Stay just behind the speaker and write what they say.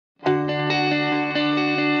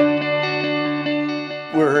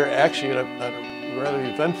actually at a rather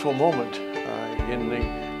eventful moment in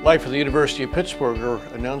the life of the University of Pittsburgh, are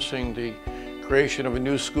announcing the creation of a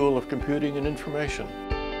new school of computing and information.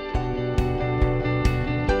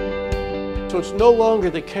 So it's no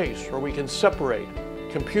longer the case where we can separate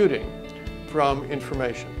computing from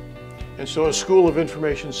information. And so a school of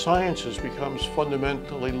information sciences becomes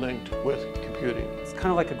fundamentally linked with computing. It's kind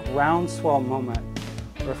of like a groundswell moment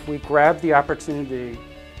where if we grab the opportunity,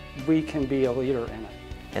 we can be a leader in it.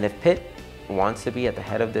 And if Pitt wants to be at the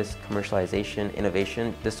head of this commercialization,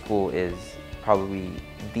 innovation, this school is probably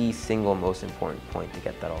the single most important point to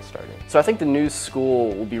get that all started. So I think the new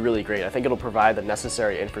school will be really great. I think it'll provide the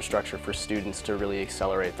necessary infrastructure for students to really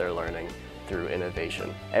accelerate their learning through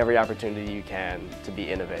innovation. Every opportunity you can to be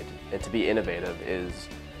innovative, and to be innovative is,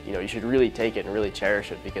 you should really take it and really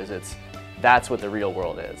cherish it, because that's what the real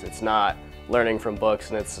world is. It's not learning from books,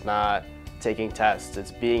 and it's not taking tests.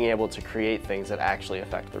 It's being able to create things that actually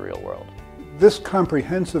affect the real world. This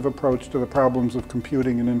comprehensive approach to the problems of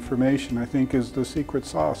computing and information, I think, is the secret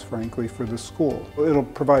sauce, frankly, for the school. It'll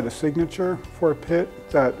provide a signature for Pitt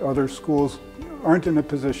that other schools aren't in a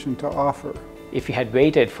position to offer. If we had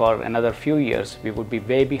waited for another few years, we would be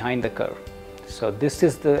way behind the curve. So this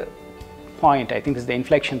is the point, I think this is the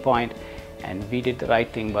inflection point, and we did the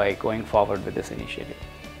right thing by going forward with this initiative.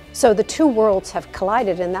 So the two worlds have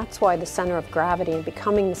collided, and that's why the center of gravity and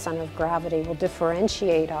becoming the center of gravity will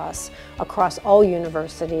differentiate us across all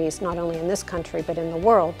universities, not only in this country but in the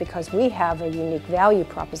world, because we have a unique value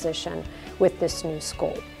proposition with this new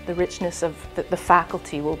school. The richness of the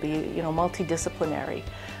faculty will be, multidisciplinary.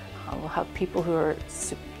 We'll have people who are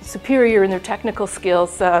superior in their technical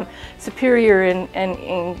skills, superior in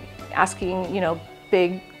asking,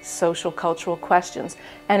 big social, cultural questions.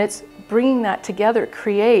 And it's bringing that together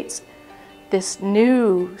creates this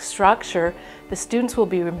new structure. The students will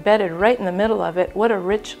be embedded right in the middle of it. What a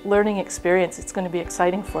rich learning experience. It's going to be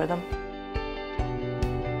exciting for them.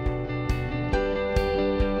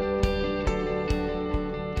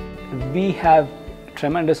 We have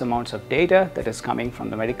tremendous amounts of data that is coming from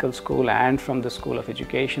the medical school and from the School of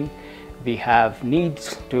Education. We have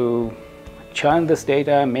needs to churn this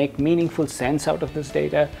data, make meaningful sense out of this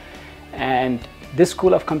data, and this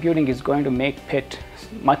School of Computing is going to make Pitt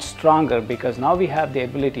much stronger, because now we have the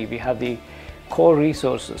ability, we have the core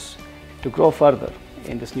resources to grow further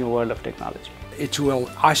in this new world of technology. It will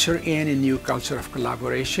usher in a new culture of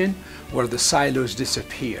collaboration where the silos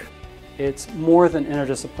disappear. It's more than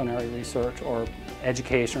interdisciplinary research or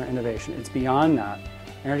education or innovation. It's beyond that.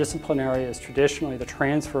 Interdisciplinary is traditionally the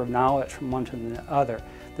transfer of knowledge from one to the other.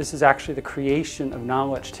 This is actually the creation of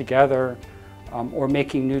knowledge together, or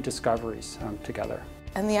making new discoveries together.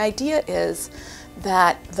 And the idea is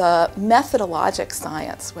that the methodologic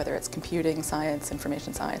science, whether it's computing science,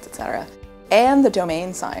 information science, etc., and the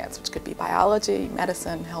domain science, which could be biology,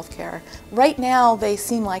 medicine, healthcare, right now they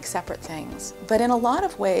seem like separate things. But in a lot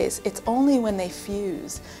of ways, it's only when they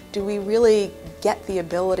fuse do we really get the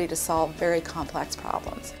ability to solve very complex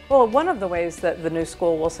problems. Well, one of the ways that the new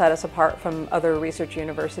school will set us apart from other research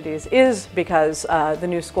universities is because the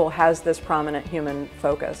new school has this prominent human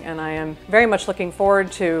focus. And I am very much looking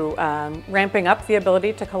forward to ramping up the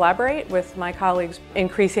ability to collaborate with my colleagues,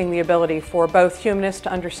 increasing the ability for both humanists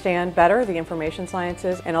to understand better the information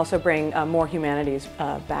sciences and also bring more humanities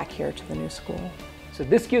back here to the new school. So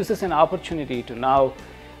this gives us an opportunity to now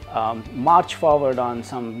march forward on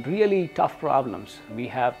some really tough problems. We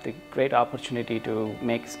have the great opportunity to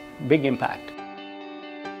make big impact.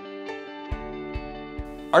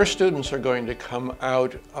 Our students are going to come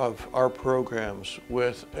out of our programs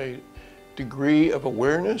with a degree of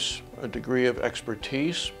awareness, a degree of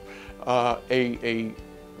expertise, a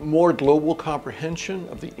more global comprehension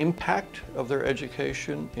of the impact of their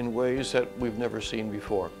education in ways that we've never seen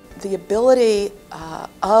before. The ability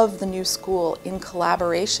of the new school in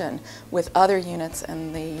collaboration with other units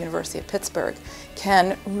in the University of Pittsburgh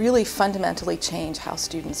can really fundamentally change how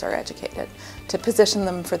students are educated to position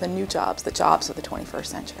them for the new jobs, the jobs of the 21st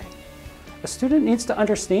century. A student needs to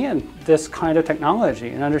understand this kind of technology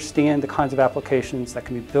and understand the kinds of applications that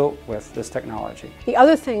can be built with this technology. The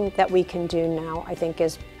other thing that we can do now, I think,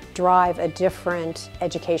 is drive a different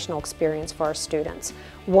educational experience for our students,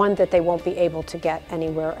 one that they won't be able to get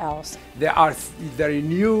anywhere else. There are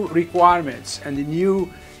new requirements and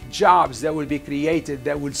new jobs that will be created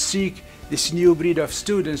that will seek this new breed of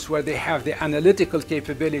students where they have the analytical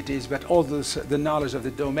capabilities but also the knowledge of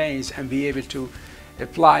the domains and be able to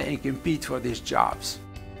apply and compete for these jobs.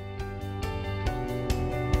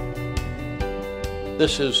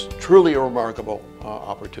 This is truly a remarkable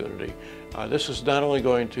opportunity. This is not only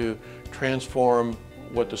going to transform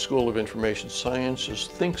what the School of Information Sciences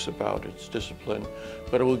thinks about its discipline,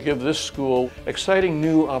 but it will give this school exciting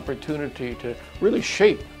new opportunity to really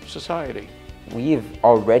shape society. We've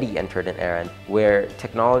already entered an era where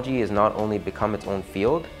technology has not only become its own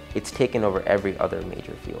field, it's taken over every other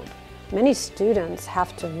major field. Many students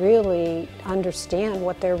have to really understand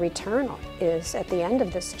what their return is at the end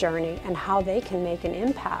of this journey and how they can make an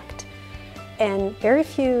impact. And very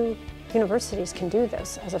few universities can do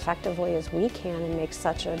this as effectively as we can and make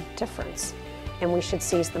such a difference. And we should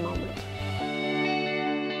seize the moment.